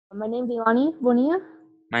My name's Ailani Bonilla,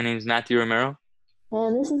 My name is Matthew Romero.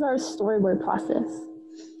 and this is our storyboard process.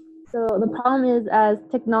 So the problem is, as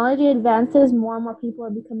technology advances, more and more people are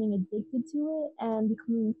becoming addicted to it and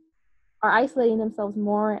are isolating themselves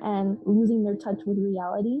more and losing their touch with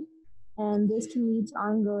reality. And this can lead to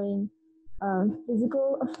ongoing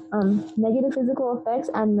negative physical effects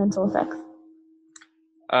and mental effects.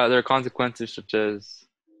 There are consequences such as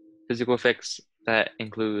physical effects that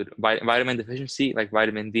include vitamin deficiency, like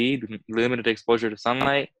vitamin D, limited exposure to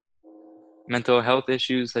sunlight, mental health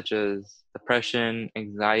issues such as depression,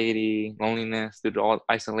 anxiety, loneliness due to all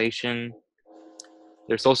isolation.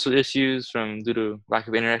 There's social issues from due to lack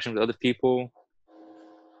of interaction with other people,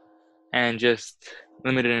 and just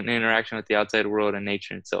limited interaction with the outside world and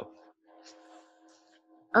nature itself.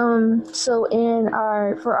 So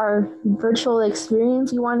for our virtual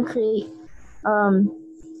experience, we want to create um,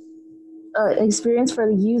 experience for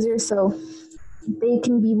the user so they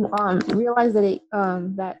can be realize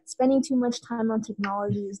that spending too much time on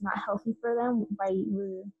technology is not healthy for them.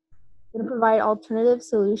 We're going to provide alternative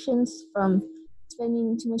solutions from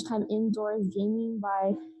spending too much time indoors gaming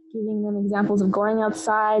by giving them examples of going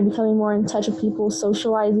outside, becoming more in touch with people,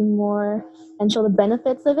 socializing more, and show the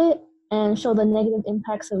benefits of it and show the negative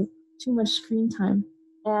impacts of too much screen time.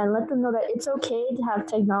 And let them know that it's okay to have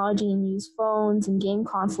technology and use phones and game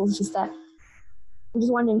consoles, just that I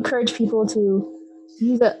just want to encourage people to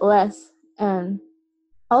use it less. And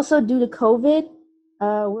also, due to COVID,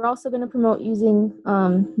 we're also going to promote using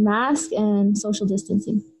masks and social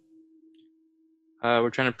distancing.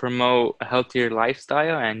 We're trying to promote a healthier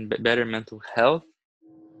lifestyle and better mental health,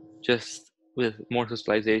 just with more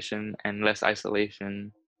socialization and less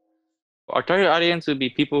isolation. Our target audience would be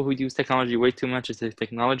people who use technology way too much as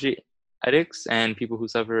technology addicts and people who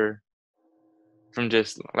suffer from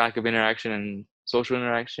just lack of interaction and social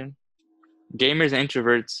interaction. Gamers and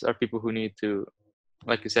introverts are people who need to,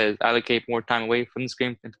 like you said, allocate more time away from the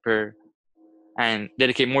screen and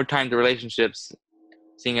dedicate more time to relationships,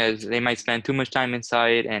 seeing as they might spend too much time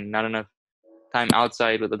inside and not enough time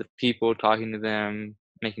outside with other people, talking to them,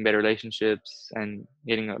 making better relationships, and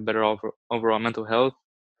getting a better overall mental health.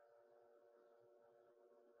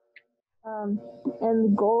 Um, and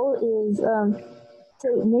the goal is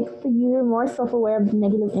to make the user more self-aware of the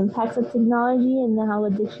negative impacts of technology and how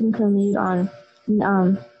addiction can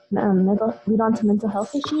um, lead on to mental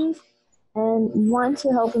health issues. And we want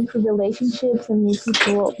to help improve relationships and make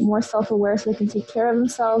people more self-aware so they can take care of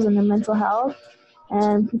themselves and their mental health,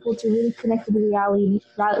 and people to really connect with the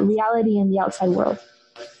reality in the outside world.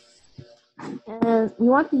 And we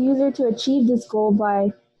want the user to achieve this goal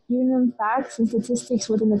by giving them facts and statistics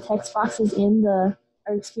within the text boxes in our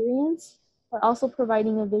experience, but also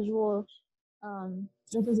providing a visual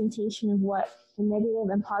representation of what the negative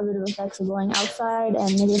and positive effects of going outside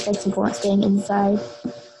and negative effects of staying inside.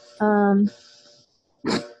 Um,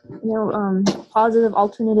 Positive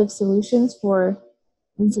alternative solutions for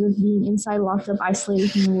instead of being inside, locked up,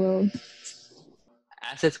 isolated from the world.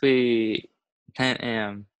 Assets we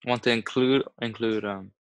can want to include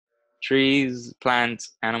trees,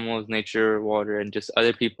 plants, animals, nature, water, and just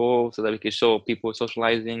other people, so that we can show people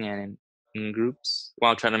socializing and in groups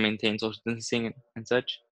while trying to maintain social distancing and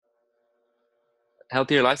such.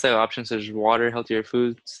 Healthier lifestyle options such as water, healthier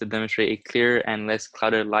foods to demonstrate a clear and less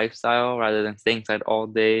cluttered lifestyle rather than staying inside all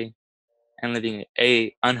day and living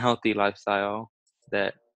a unhealthy lifestyle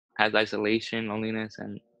that has isolation, loneliness,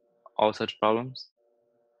 and all such problems.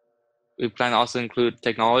 We plan to also include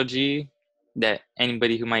technology that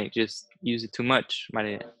anybody who might just use it too much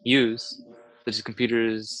might use, such as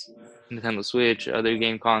computers, Nintendo Switch, other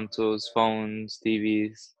game consoles, phones,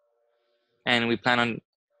 TVs. And we plan on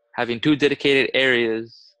having two dedicated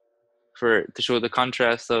areas for to show the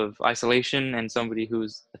contrast of isolation and somebody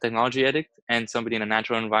who's a technology addict and somebody in a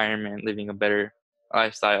natural environment living a better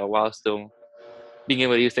lifestyle while still being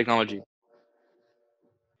able to use technology.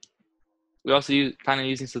 We also plan on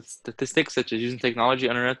using statistics such as using technology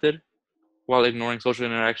uninterrupted while ignoring social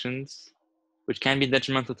interactions, which can be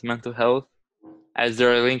detrimental to mental health, as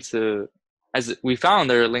there are links to, as we found,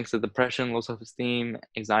 there are links to depression, low self-esteem,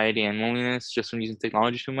 anxiety, and loneliness just from using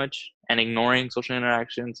technology too much and ignoring social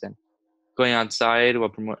interactions and going outside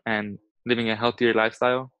and living a healthier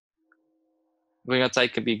lifestyle. Going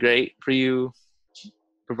outside can be great for you,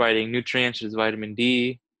 providing nutrients such as vitamin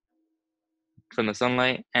D from the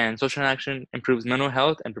sunlight, and social interaction improves mental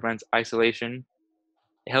health and prevents isolation.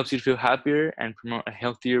 It helps you to feel happier and promote a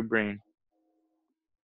healthier brain.